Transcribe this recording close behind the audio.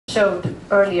showed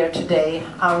earlier today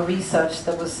our research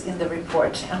that was in the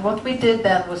report. And what we did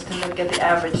then was to look at the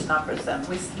average numbers then.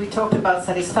 We talked about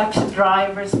satisfaction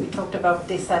drivers, we talked about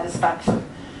dissatisfaction,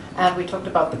 and we talked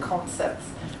about the concepts.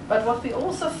 But what we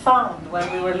also found when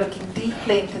we were looking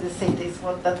deeply into the cities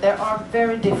was that there are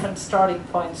very different starting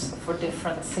points for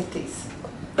different cities.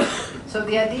 So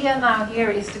the idea now here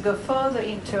is to go further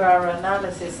into our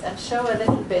analysis and show a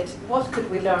little bit what could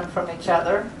we learn from each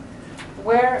other,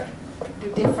 where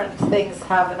do different things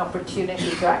have an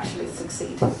opportunity to actually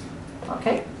succeed.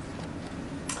 Okay?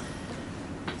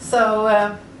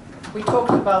 So we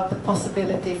talked about the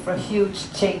possibility for a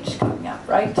huge change coming up,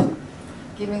 right?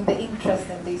 Giving the interest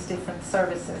in these different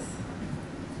services.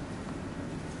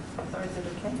 Sorry, is it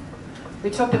okay?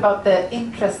 We talked about the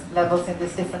interest levels in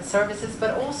these different services,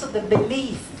 but also the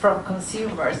belief from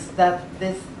consumers that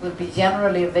this will be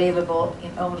generally available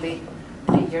in only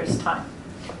 3 years' time,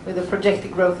 with a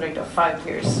projected growth rate of 5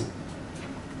 years.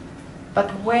 But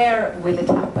where will it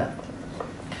happen?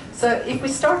 So if we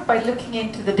start by looking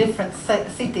into the different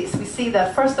cities, we see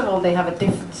that first of all they have a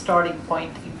different starting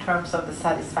point in terms of the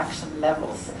satisfaction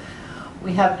levels.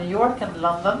 We have New York and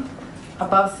London,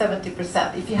 above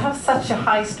 70%. If you have such a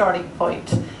high starting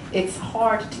point, it's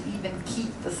hard to even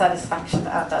keep the satisfaction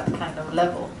at that kind of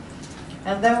level.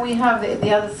 And then we have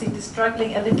the other cities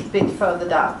struggling a little bit further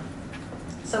down.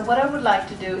 So what I would like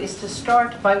to do is to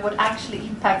start by what actually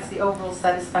impacts the overall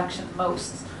satisfaction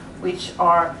most, which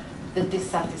are the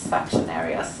dissatisfaction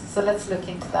areas. So let's look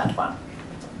into that one.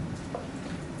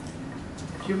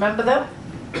 Do you remember them?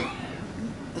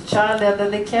 The child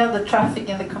elderly care, the traffic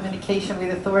and the communication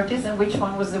with authorities, and which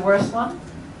one was the worst one?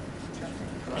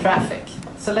 Traffic.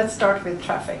 So let's start with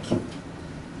traffic.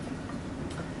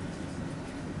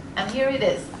 And here it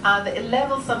is, the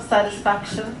levels of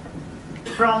satisfaction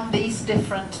from these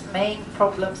different main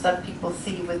problems that people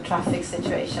see with traffic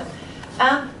situation.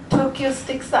 And Tokyo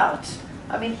sticks out.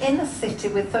 I mean, in a city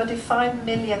with 35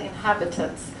 million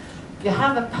inhabitants, you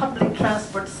have a public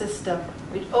transport system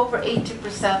which over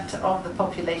 80% of the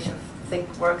population think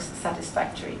works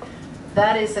satisfactory.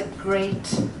 That is a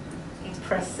great,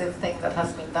 impressive thing that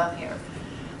has been done here.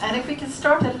 And if we can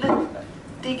start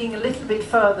digging a little bit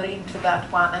further into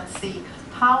that one and see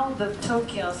how the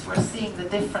Tokyans were seeing the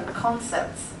different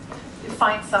concepts, you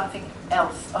find something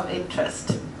else of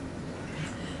interest.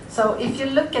 So if you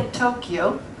look at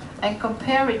Tokyo and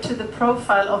compare it to the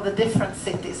profile of the different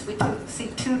cities, we see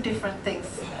two different things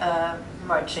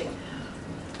merging.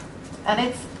 And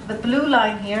it's the blue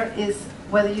line here is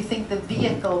whether you think the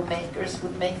vehicle makers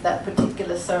would make that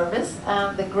particular service,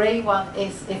 and the gray one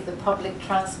is if the public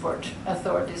transport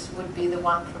authorities would be the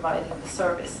one providing the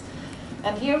service.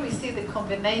 And here we see the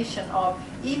combination of,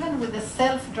 even with the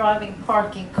self-driving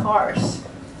parking cars,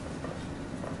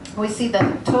 we see that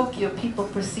in Tokyo people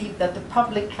perceive that the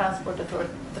public transport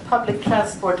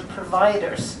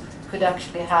providers could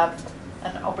actually have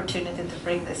an opportunity to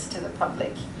bring this to the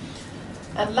public.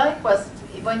 And likewise,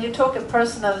 when you talk a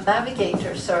personal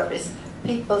navigator service,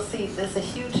 people see there's a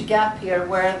huge gap here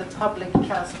where the public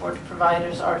transport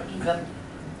providers are even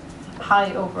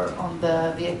high over on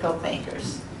the vehicle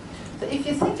makers. So if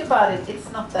you think about it,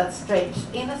 it's not that strange.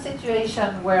 In a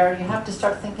situation where you have to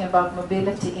start thinking about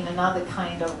mobility in another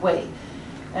kind of way,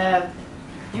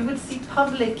 you would see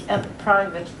public and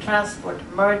private transport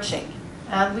merging.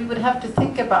 And we would have to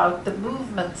think about the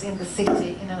movements in the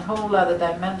city in a whole other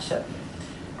dimension.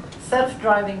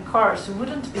 Self-driving cars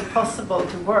wouldn't be possible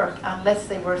to work unless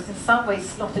they were in some way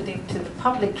slotted into the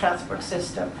public transport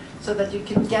system, so that you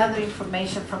can gather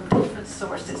information from different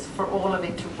sources for all of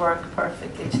it to work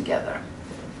perfectly together.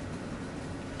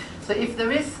 So if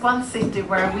there is one city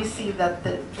where we see that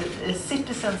the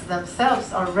citizens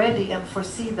themselves are ready and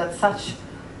foresee that such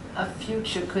a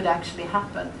future could actually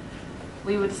happen,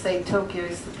 we would say Tokyo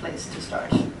is the place to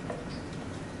start.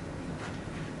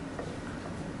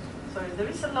 Sorry, there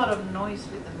is a lot of noise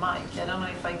with the mic. I don't know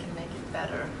if I can make it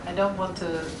better. I don't want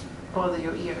to bother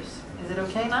your ears. Is it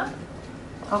okay now?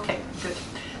 Okay, good.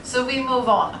 So we move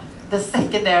on. The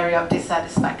second area of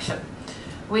dissatisfaction,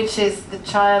 which is the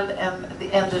child and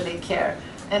the elderly care.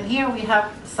 And here we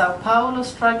have Sao Paulo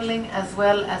struggling as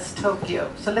well as Tokyo.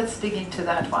 So let's dig into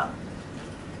that one.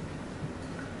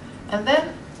 And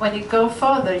then when you go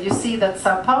further, you see that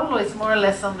Sao Paulo is more or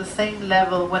less on the same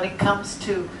level when it comes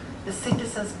to the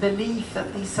citizens' belief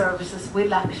that these services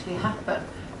will actually happen.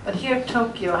 But here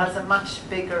Tokyo has a much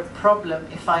bigger problem,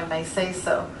 if I may say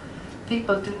so.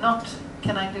 People do not...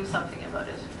 Can I do something about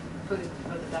it? Put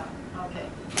it down. Okay,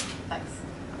 thanks.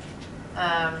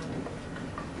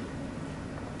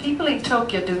 People in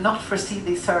Tokyo do not foresee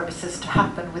these services to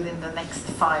happen within the next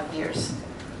 5 years.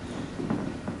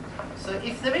 So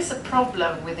if there is a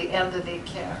problem with the elderly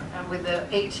care and with the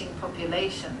aging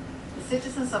population, the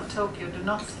citizens of Tokyo do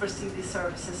not foresee these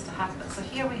services to happen. So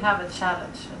here we have a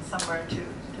challenge and somewhere to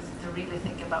really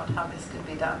think about how this could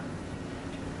be done.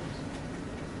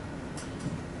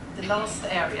 The last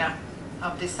area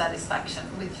of dissatisfaction,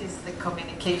 which is the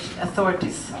communication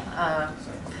authorities.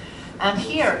 And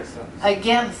here,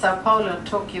 again, Sao Paulo and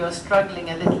Tokyo are struggling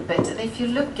a little bit. And if you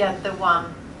look at the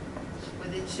one,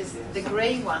 which is the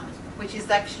gray one, which is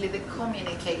actually the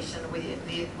communication with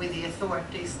the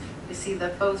authorities, we see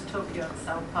that both Tokyo and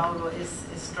Sao Paulo is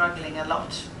struggling a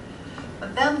lot.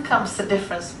 But then comes the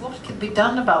difference. What can be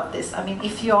done about this? I mean,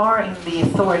 if you are in the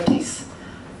authorities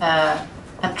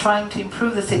and trying to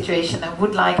improve the situation and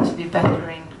would like to be better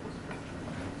in...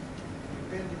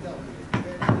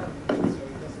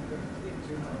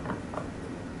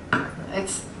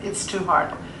 It's too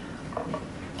hard.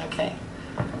 Okay.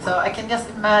 So I can just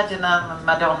imagine I'm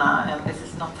Madonna and this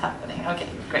is not happening. Okay,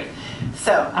 great.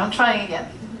 So I'm trying again.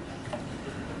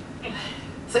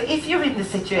 So if you're in the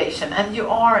situation and you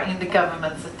are in the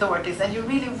government's authorities and you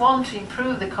really want to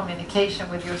improve the communication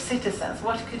with your citizens,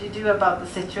 what could you do about the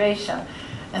situation?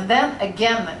 And then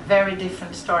again, very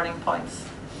different starting points.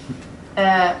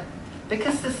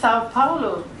 Because the Sao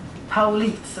Paulo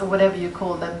Paulites, or whatever you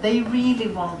call them, they really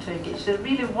want to engage. They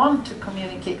really want to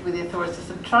communicate with the authorities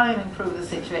and try and improve the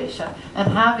situation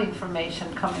and have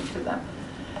information coming to them.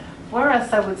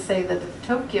 Whereas I would say that the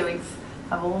Tokyoites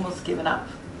have almost given up.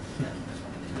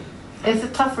 It's a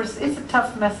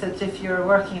tough message if you're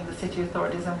working in the city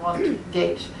authorities and want to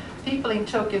engage. People in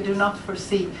Tokyo do not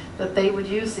foresee that they would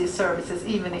use these services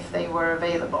even if they were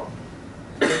available.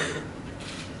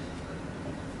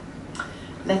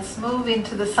 Let's move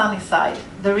into the sunny side,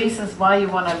 the reasons why you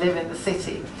want to live in the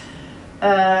city.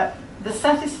 The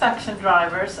satisfaction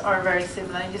drivers are very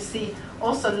similar. And you see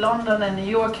also London and New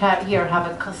York here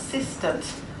have a consistent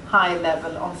high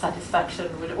level on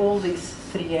satisfaction with all these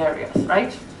three areas,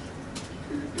 right?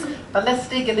 But let's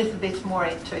dig a little bit more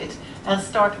into it and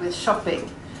start with shopping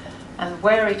and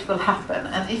where it will happen.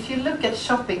 And if you look at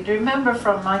shopping, do you remember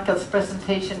from Michael's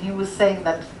presentation, he was saying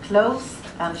that clothes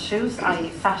and shoes, i.e.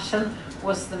 fashion,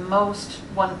 was the most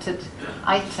wanted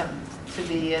item to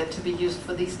be used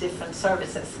for these different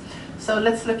services. So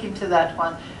let's look into that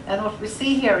one. And what we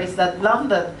see here is that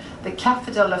London, the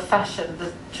capital of fashion,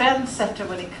 the trendsetter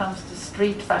when it comes to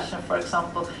street fashion, for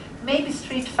example, maybe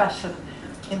street fashion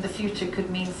in the future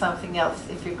could mean something else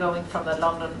if you're going from the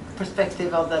London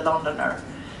perspective of the Londoner.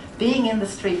 Being in the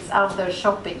streets, out there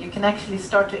shopping, you can actually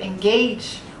start to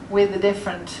engage with the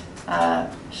different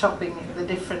shopping, the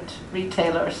different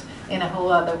retailers in a whole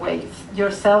other way.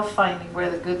 Yourself finding where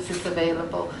the goods is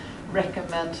available,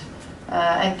 recommend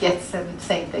and get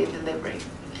same-day delivery.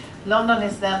 London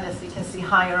is then, as you can see,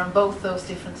 higher on both those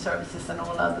different services and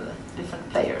all other different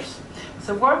players.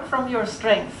 So work from your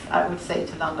strength, I would say,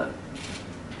 to London.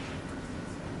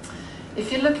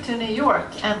 If you look to New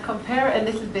York and compare a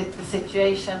little bit the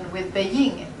situation with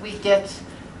Beijing, we get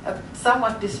a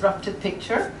somewhat disrupted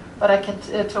picture, but I can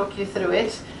talk you through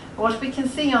it. What we can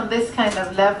see on this kind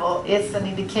of level is an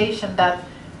indication that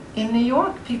in New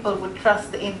York, people would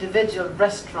trust the individual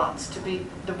restaurants to be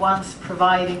the ones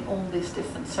providing all these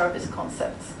different service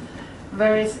concepts.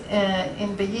 Whereas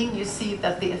in Beijing, you see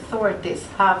that the authorities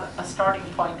have a starting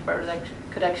point where they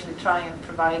could actually try and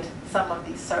provide some of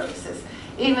these services,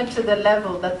 even to the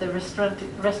level that the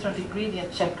restaurant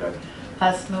ingredient checker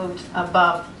has moved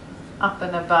up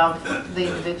and above the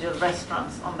individual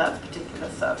restaurants on that particular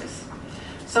service.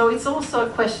 So it's also a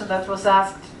question that was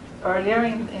asked earlier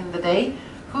in the day,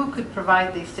 who could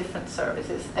provide these different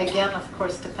services? Again, of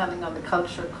course, depending on the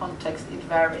culture context, it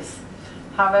varies.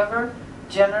 However,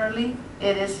 generally,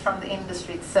 it is from the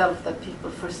industry itself that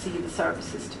people foresee the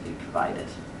services to be provided.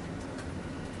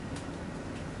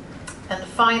 And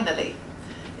finally,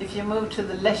 if you move to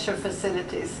the leisure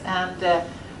facilities, and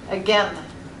again,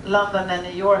 London and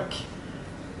New York,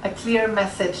 a clear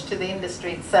message to the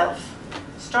industry itself.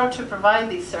 Start to provide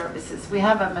these services. We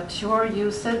have a mature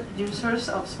users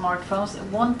of smartphones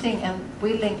wanting and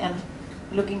willing and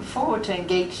looking forward to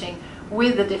engaging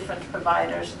with the different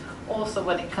providers, also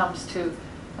when it comes to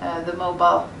the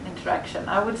mobile interaction.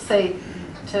 I would say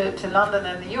to London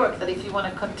and New York that if you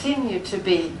want to continue to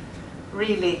be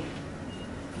really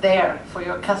there for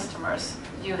your customers,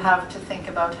 you have to think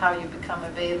about how you become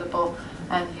available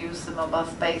and use the mobile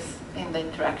space in the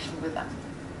interaction with them.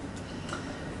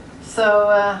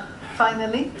 So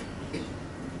finally,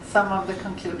 some of the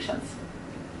conclusions.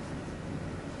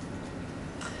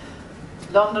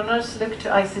 Londoners look to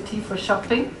ICT for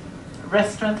shopping.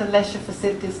 Restaurant and leisure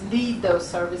facilities lead those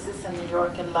services in New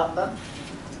York and London.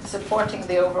 supporting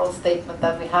the overall statement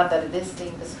that we had, that it is the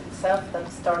industry itself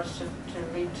that starts to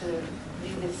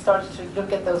really starts to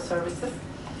look at those services.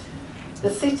 The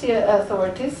city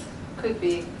authorities could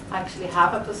be actually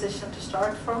have a position to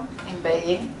start from in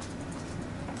Beijing.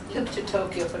 Look to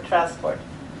Tokyo for transport.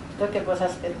 Look at what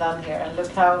has been done here, and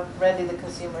look how ready the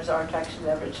consumers are to actually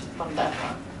leverage on that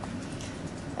one.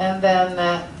 And then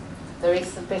there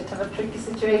is a bit of a tricky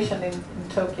situation in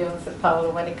Tokyo and Sao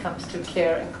Paulo when it comes to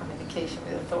care and communication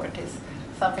with authorities.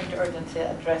 Something to urgently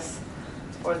address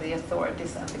for the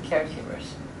authorities and the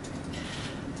caregivers.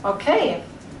 Okay,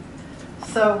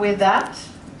 so with that,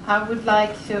 I would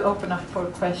like to open up for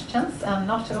questions, and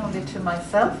not only to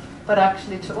myself, but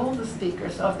actually to all the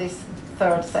speakers of this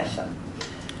third session.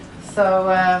 So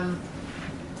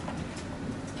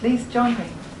please join me,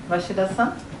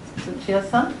 Vashida-san,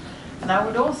 Tsuchiya-san, and I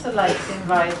would also like to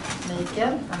invite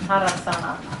Mikael and Hara-san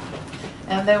up.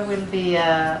 And there will be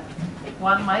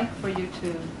one mic for you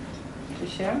to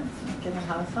share, Mikael and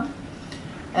Hara-san,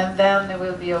 and then there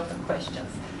will be open questions.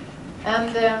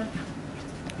 And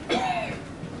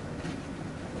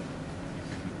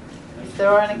if there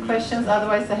are any questions,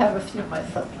 otherwise I have a few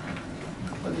myself.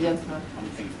 For the gentleman. I'm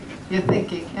thinking. You're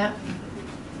thinking, yeah?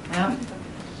 Yeah?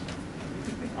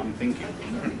 I'm thinking.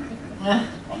 Yeah.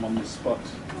 I'm on the spot.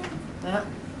 Yeah.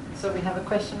 So we have a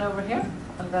question over here,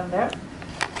 and then there.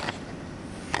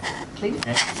 Please.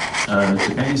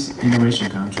 Japan is innovation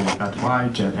country, but why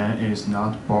Japan is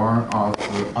not born out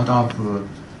of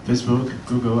Facebook,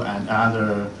 Google, and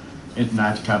other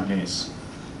internet companies?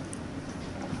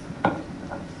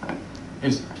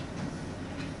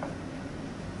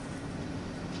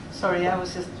 Sorry, I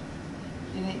was just.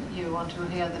 You want to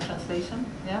hear the translation?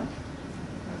 Yeah.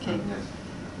 Okay.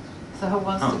 So who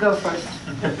wants to go first?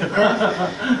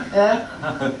 Yeah.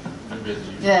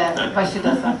 Yeah.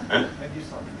 Vashida-san.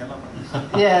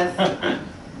 Yes.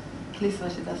 Please,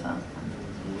 Vashida-san.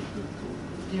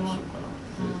 Do you want?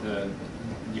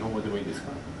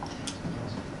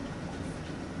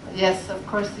 Yes, of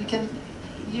course. You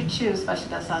choose,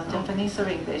 Vashida-san, Japanese or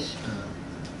English.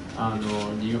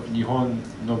 日本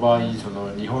の場合、その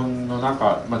日本の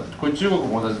中、これ中国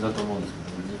も同じだと思うんですけ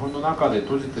ど、日本の中で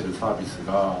閉じてるサービス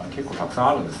が結構たくさん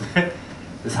あるんですね。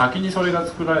で、先にそれが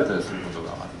作られたりすること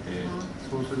があって、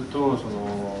そうするとそ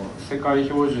の世界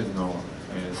標準の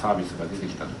サービスが出て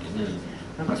きたときに、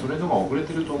なんかそれのが遅れ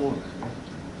てると思うんですね。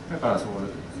だからスムー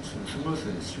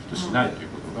ズにシフトしないという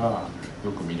ことが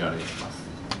よく見られています。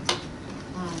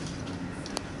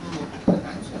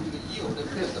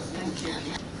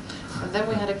And then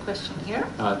we had a question here.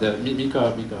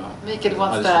 Mika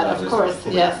wants that, of course.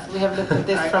 Yes, we have looked at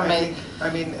this from I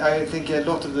think a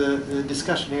lot of the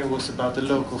discussion here was about the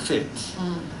local fit.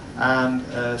 And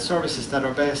services that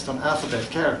are based on alphabet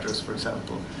characters, for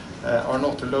example, are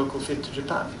not a local fit to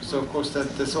Japan. So of course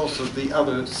there's also the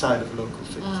other side of local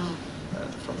fit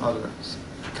from other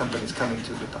companies coming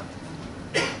to Japan.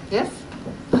 Yes?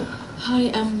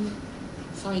 Hi,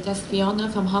 sorry, that's Fiona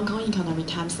from Hong Kong Economic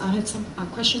Times. I have some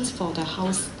questions for the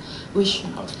House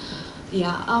Vision.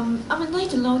 Yeah, I would like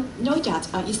to know that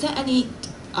is there any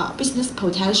business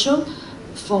potential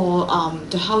for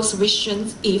the House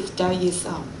Vision if there is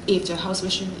if the House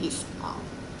Vision is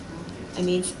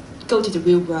go to the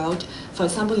real world. For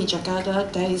example, in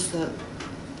Jakarta, there is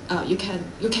I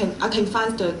can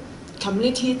find the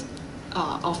community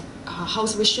of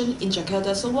House Vision in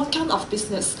Jakarta. So what kind of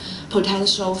business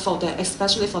potential for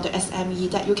especially for the SME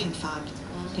that you can find?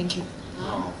 Thank you.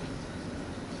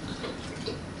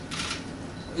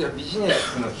 I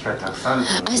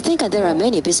think there are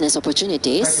many business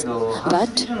opportunities,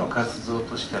 but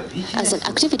as an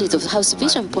activity of House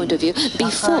Vision point of view,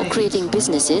 before creating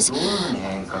businesses,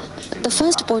 the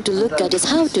first point to look at is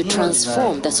how to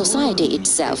transform the society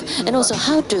itself, and also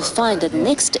how to find the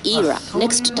next era,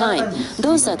 next time.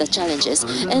 Those are the challenges.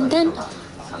 And then,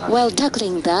 while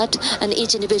tackling that, and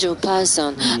each individual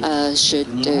person should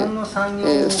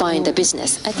find the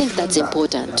business. I think that's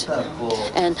important.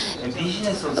 And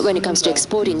when it comes to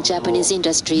exporting Japanese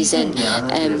industries and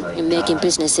making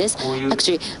businesses,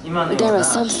 actually, there are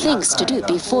some things to do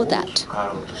before that.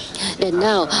 And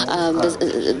now,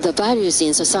 the values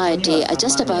in society are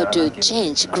just about to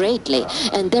change greatly,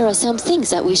 and there are some things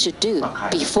that we should do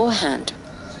beforehand.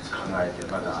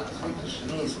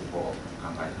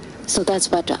 So that's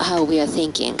how we are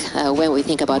thinking when we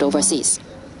think about overseas.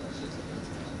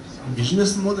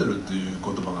 Business model という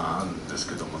言葉があるんです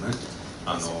けどもね、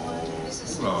僕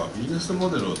らはビジネスモ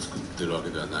デルを作ってるわけ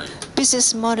ではない。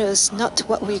Business model is not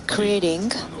what we're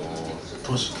creating.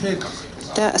 都市計画とか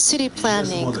the city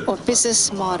planning or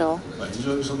business model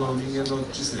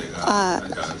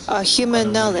are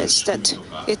human knowledge that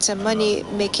it's a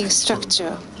money-making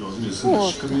structure,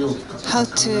 or how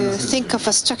to think of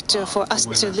a structure for us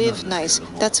to live nice.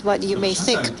 That's what you may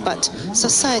think, but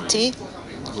society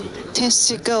tends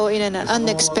to go in an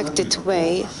unexpected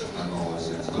way,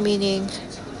 meaning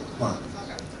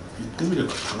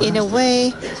in a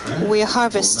way we are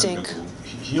harvesting.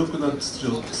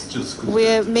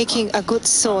 We're making a good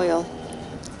soil.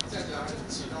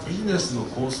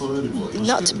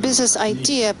 Not business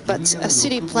idea, but a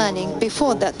city planning.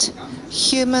 Before that,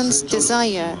 humans'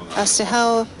 desire, as to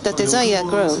how the desire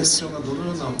grows.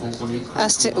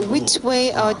 As to which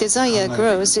way our desire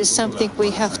grows is something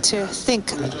we have to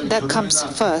think that comes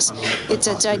first. It's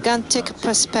a gigantic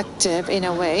perspective in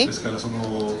a way.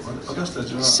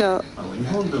 So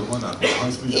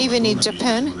even in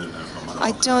Japan,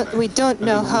 we don't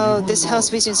know how this house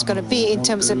vision is going to be in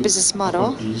terms of business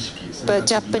model, but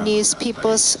Japanese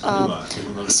people's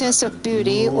sense of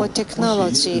beauty or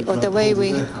technology or the way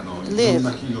we live,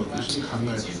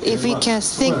 if we can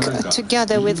think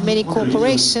together with many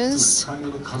corporations,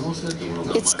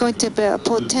 it's going to be a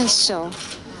potential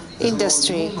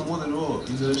industry.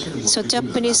 So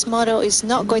Japanese model is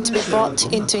not going to be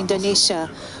brought into Indonesia.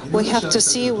 We have to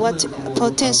see what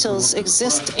potentials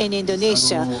exist in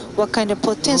Indonesia. What kind of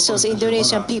potentials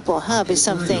Indonesian people have is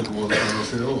something.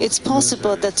 It's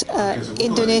possible that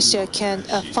Indonesia can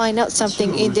find out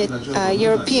something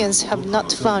Europeans have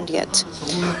not found yet.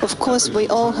 Of course, we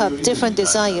all have different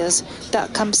desires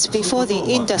that comes before the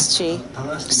industry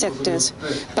sectors.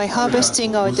 By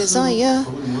harvesting our desire,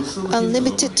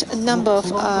 unlimited number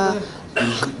of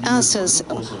answers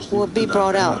will be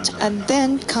brought out, and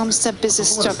then comes the business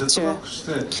structure.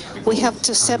 We have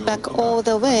to step back all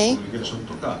the way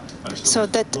so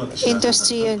that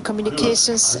industry and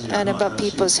communications and about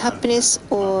people's happiness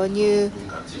or new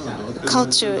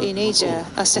culture in Asia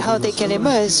as to how they can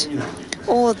emerge,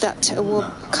 all that will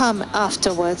come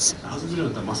afterwards.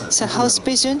 So house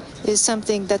vision is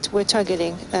something that we're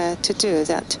targeting to do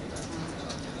that.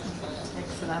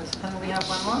 Excellent. And we have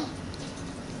one more.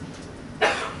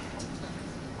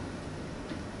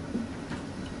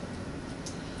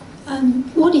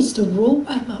 What is the role,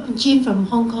 Jim from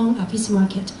Hong Kong Peace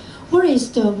Market, what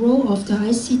is the role of the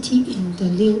ICT in the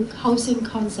new housing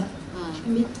concept? I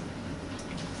mean,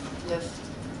 yes.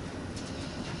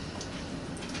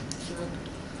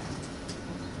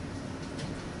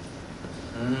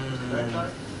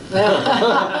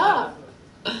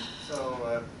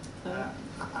 So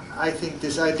I think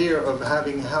this idea of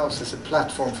having a house as a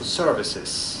platform for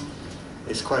services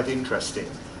is quite interesting.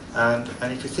 And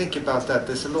if you think about that,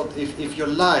 there's a lot. If your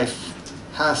life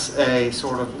has a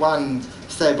sort of one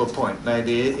stable point,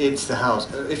 maybe it's the house.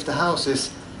 If the house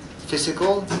is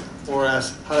physical, or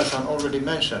as Hara-san already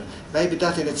mentioned, maybe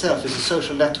that in itself is a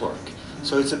social network.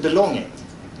 So it's a belonging.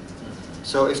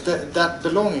 So if that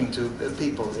belonging to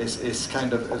people is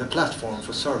kind of the platform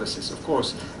for services, of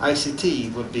course,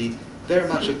 ICT would be very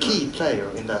much a key player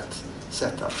in that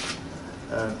setup.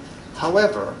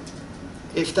 However,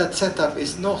 if that setup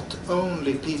is not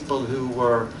only people who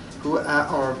are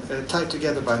tied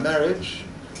together by marriage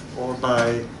or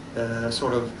by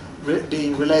sort of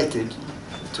being related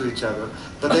to each other,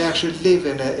 but they actually live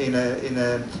in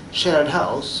a shared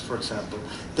house, for example,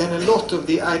 then a lot of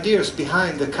the ideas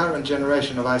behind the current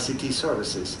generation of ICT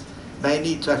services may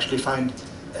need to actually find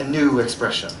a new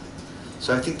expression.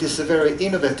 So I think this is a very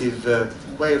innovative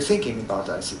way of thinking about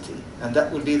ICT, and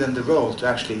that would be then the role to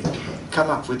actually come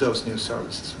up with those new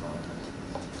services around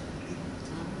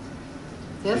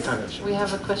that. Yes, we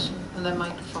have a question on the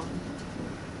microphone.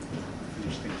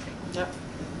 Yep.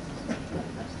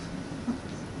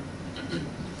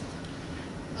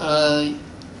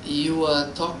 You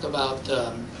talked about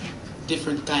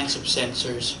different kinds of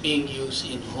sensors being used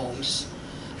in homes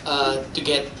to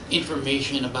get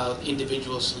information about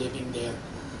individuals living there.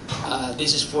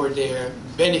 This is for their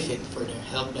benefit, for their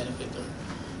health benefit, or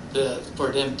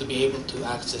for them to be able to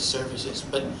access services.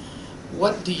 But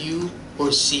what do you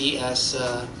foresee as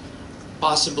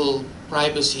possible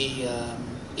privacy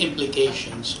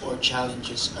implications or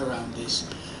challenges around this?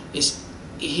 Is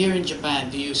here in Japan,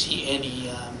 do you see any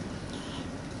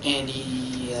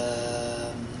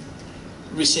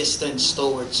resistance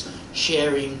towards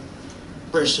sharing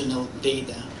personal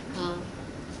data?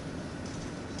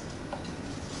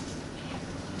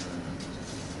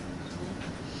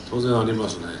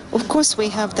 Of course, we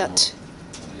have that.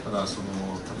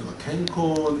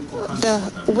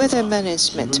 The weather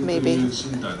management, maybe.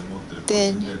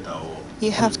 Then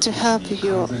you have to have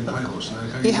you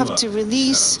have to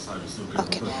release.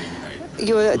 Okay.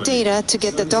 your data to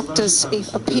get the doctor's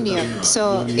opinion.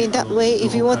 So in that way,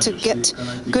 if you want to get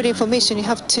good information, you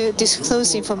have to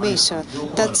disclose information.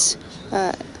 That's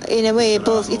in a way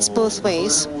it's both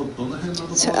ways.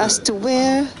 So as to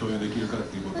where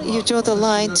you draw the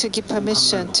line to give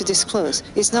permission to disclose,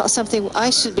 it's not something I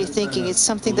should be thinking. It's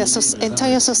something that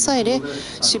entire society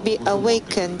should be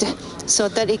awakened so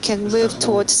that it can move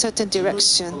towards certain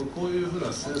direction.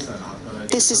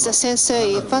 This is the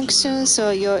sensory function,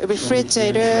 so your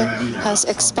refrigerator has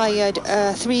expired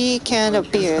 3 cans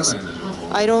of beers.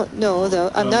 I don't know,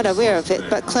 though, I'm not aware of it,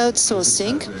 but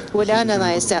crowdsourcing would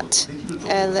analyze that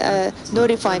and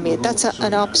notify me. That's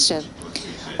an option.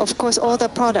 Of course, all the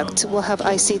products will have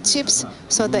IC chips,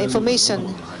 so the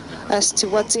information as to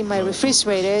what's in my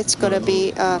refrigerator, it's going to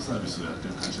be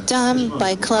done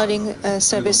by clouding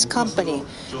service company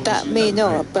that may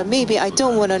know, but maybe I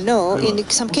don't want to know. In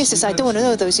some cases, I don't want to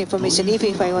know those information, even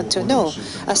if I want to know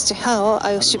as to how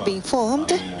I should be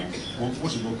informed,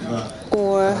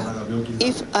 or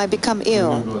if I become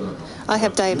ill. I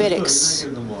have diabetics.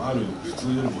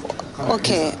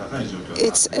 Okay,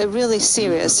 it's really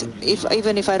serious.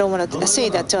 Even if I don't want to say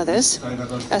that to others,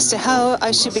 as to how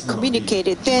I should be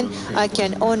communicated, then I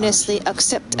can honestly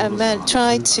accept and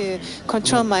try to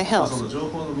control my health.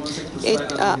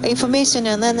 Information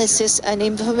analysis and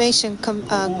information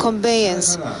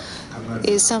conveyance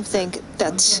is something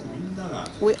that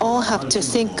we all have to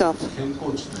think of.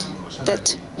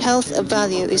 That health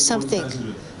value is something,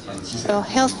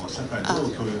 health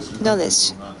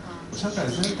knowledge,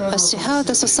 as to how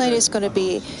the society is going to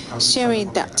be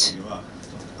sharing that,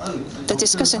 the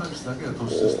discussion,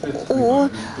 or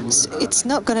it's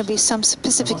not going to be some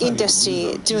specific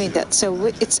industry doing that. So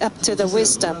it's up to the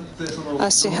wisdom,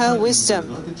 as to how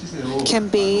wisdom can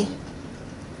be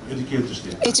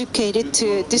educated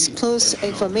to disclose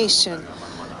information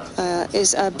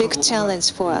is a big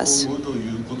challenge for us.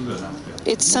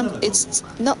 It's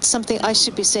not something I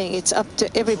should be saying. It's up to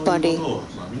everybody.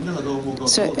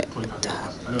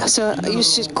 So you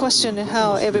should question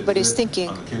how everybody's thinking,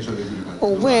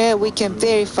 or where we can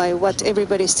verify what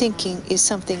everybody's thinking is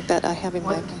something that I have in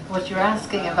mind. What you're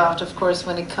asking about, of course,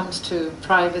 when it comes to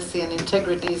privacy and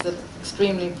integrity is an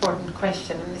extremely important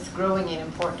question, and it's growing in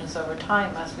importance over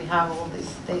time as we have all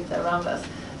this data around us.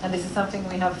 And this is something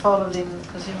we have followed in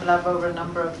Consumer Lab over a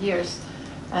number of years.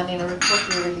 And in a report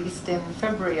we released in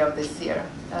February of this year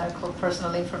called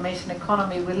Personal Information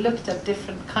Economy, we looked at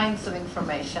different kinds of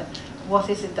information. What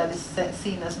is it that is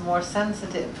seen as more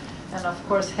sensitive? And of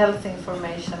course, health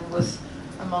information was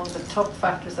among the top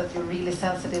factors that are really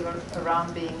sensitive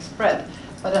around being spread.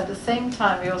 But at the same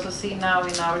time, we also see now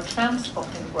in our trend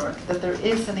spotting work that there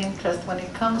is an interest when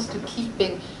it comes to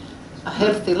keeping a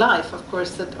healthy life, of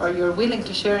course, that or you're willing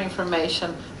to share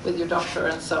information with your doctor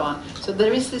and so on. So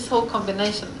there is this whole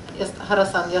combination. As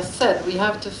Hara-san just said, we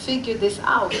have to figure this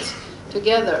out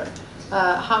together.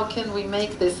 How can we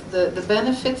make this the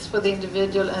benefits for the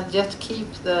individual and yet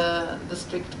keep the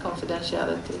strict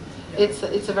confidentiality? Yeah.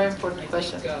 It's a very important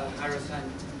question. Hara-san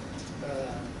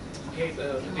gave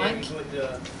a very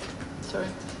good. Sorry.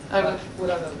 Put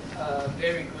out a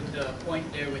very good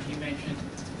point there when he mentioned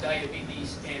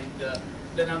diabetes and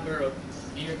the number of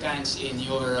beer cans in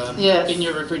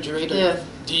your refrigerator. Yes.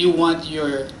 Do you want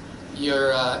your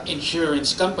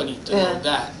insurance company to know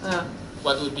that?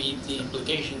 What would be the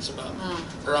implications about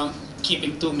around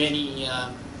keeping too many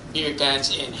beer cans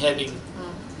and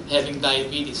having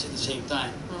diabetes at the same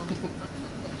time?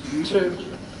 True.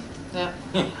 Yeah.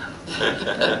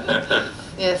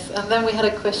 Yes, and then we had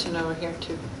a question over here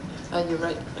too. You're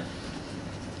right.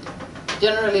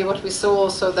 Generally, what we saw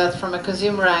also that from a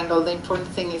consumer angle, the important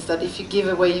thing is that if you give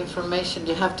away information,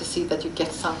 you have to see that you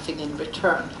get something in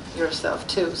return yourself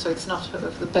too. So it's not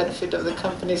of the benefit of the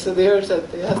company. So there has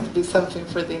to be something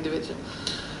for the individual.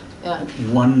 Yeah.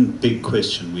 One big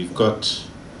question. We've got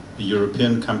a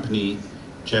European company,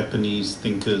 Japanese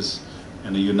thinkers,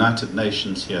 and a United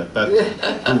Nations here. But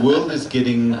the world is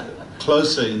getting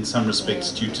closer in some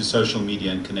respects due to social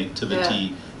media and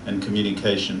connectivity and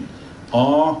communication.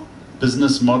 Are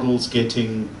business models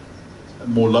getting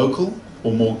more local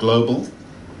or more global,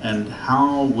 and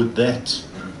how would that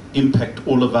impact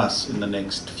all of us in the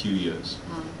next few years?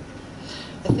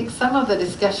 I think some of the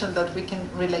discussion that we can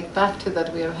relate back to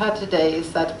that we have had today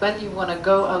is that when you want to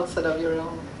go outside of your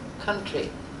own country,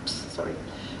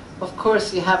 of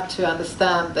course you have to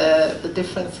understand the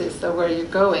differences of where you're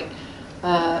going.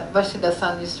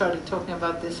 Washida-san, you started talking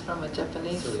about this from a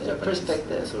Japanese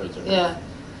perspective. Yeah.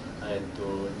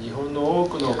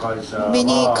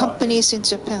 Many companies in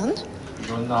Japan,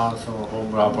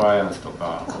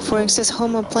 for instance,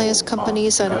 home appliance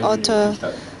companies and auto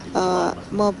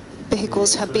more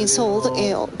vehicles have been sold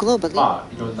globally.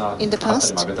 In the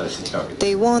past,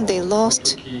 they won, they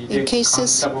lost in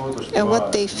cases, and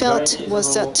what they felt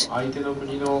was that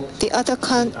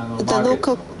the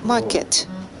local market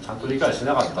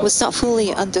was not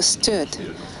fully understood.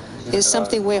 It's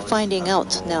something we're finding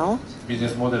out now.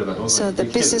 So the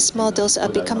business models are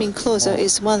becoming closer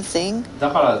is one thing,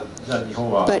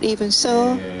 but even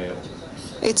so,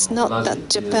 it's not that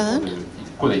Japan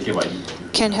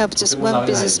can have just one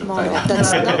business model.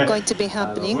 That's not going to be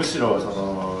happening.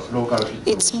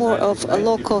 It's more of a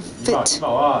local fit.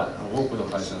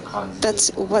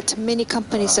 That's what many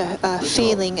companies are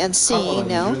feeling and seeing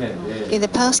now. In the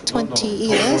past 20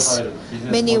 years,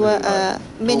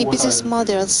 many business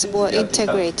models were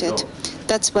integrated.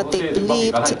 That's what they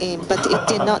believed in, but it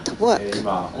did not work.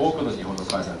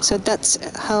 So that's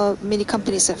how many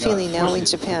companies are feeling now in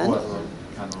Japan.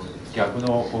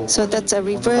 So that's a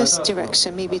reverse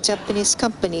direction. Maybe Japanese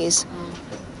companies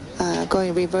are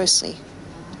going reversely.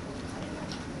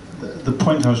 The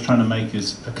point I was trying to make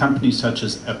is a company such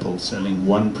as Apple selling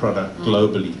one product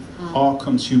globally, are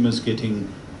consumers getting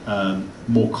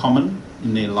more common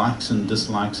in their likes and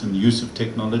dislikes and use of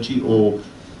technology, or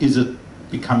is it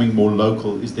becoming more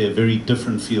local? Is there a very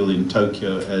different feel in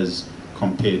Tokyo as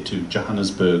compared to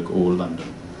Johannesburg or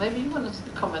London? Maybe you want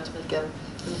to comment, Mikael,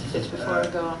 before I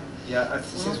go on. Yeah,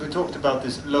 since we talked about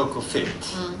this local fit,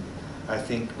 I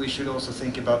think we should also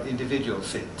think about individual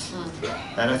fit.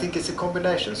 And I think it's a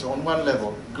combination. So on one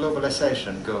level,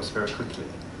 globalization goes very quickly.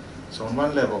 So on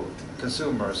one level,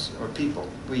 consumers or people,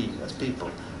 we as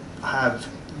people, have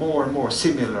more and more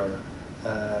similar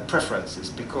preferences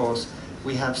because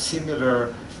we have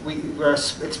similar, we're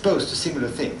exposed to similar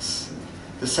things,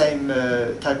 the same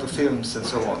type of films and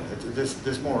so on.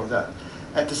 There's more of that.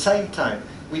 At the same time,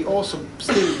 we also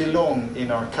still belong in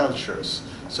our cultures.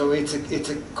 So it's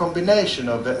a combination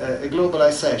of a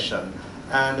globalization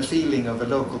and a feeling of a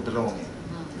local belonging.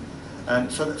 And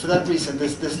for that reason,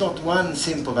 there's not one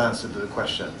simple answer to the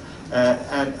question.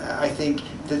 And I think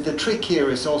the trick here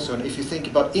is also, if you think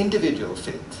about individual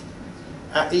fit,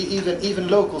 even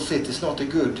local fit is not a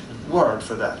good word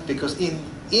for that, because in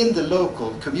the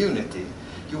local community,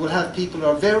 you will have people who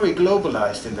are very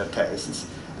globalized in their tastes,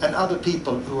 and other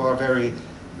people who are very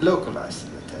localized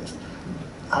in their taste.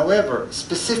 However,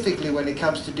 specifically when it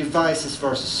comes to devices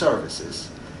versus services,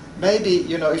 maybe,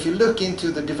 if you look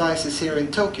into the devices here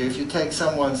in Tokyo, if you take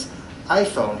someone's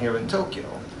iPhone here in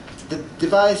Tokyo, the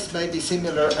device may be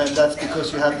similar, and that's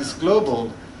because you have this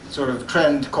global sort of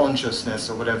trend consciousness,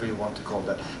 or whatever you want to call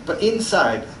that. But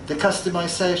inside, the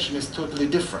customization is totally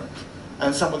different,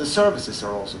 and some of the services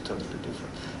are also totally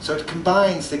different. So it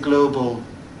combines the global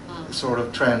sort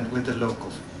of trend with the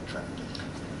local trend.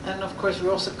 And of course,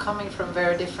 we're also coming from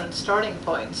very different starting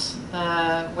points,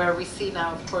 where we see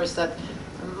now, of course, that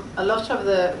a lot of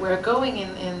we're going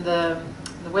in the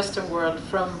Western world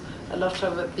from a lot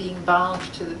of it being bound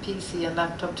to the PC and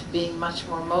laptop to being much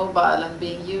more mobile and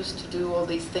being used to do all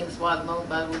these things while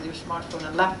mobile with your smartphone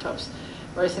and laptops.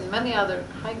 Whereas in many other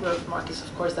high-growth markets,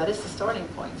 of course, that is the starting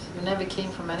point. You never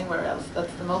came from anywhere else.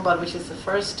 That's the mobile, which is the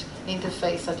first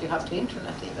interface that you have to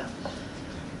internet even.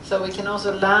 So we can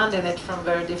also land in it from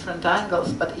very different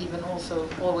angles, but even also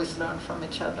always learn from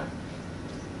each other.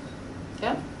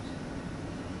 Yeah?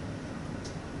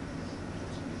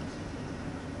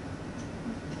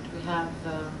 We have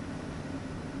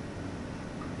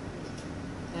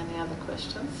any other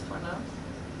questions for now?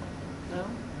 No?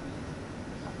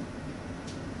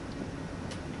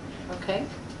 Okay.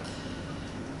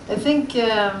 I think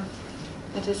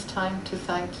it is time to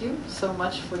thank you so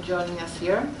much for joining us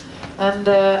here. And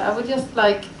I would just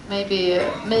like maybe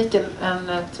Mikael and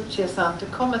Tsuchiya-san to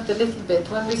comment a little bit.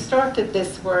 When we started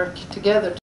this work together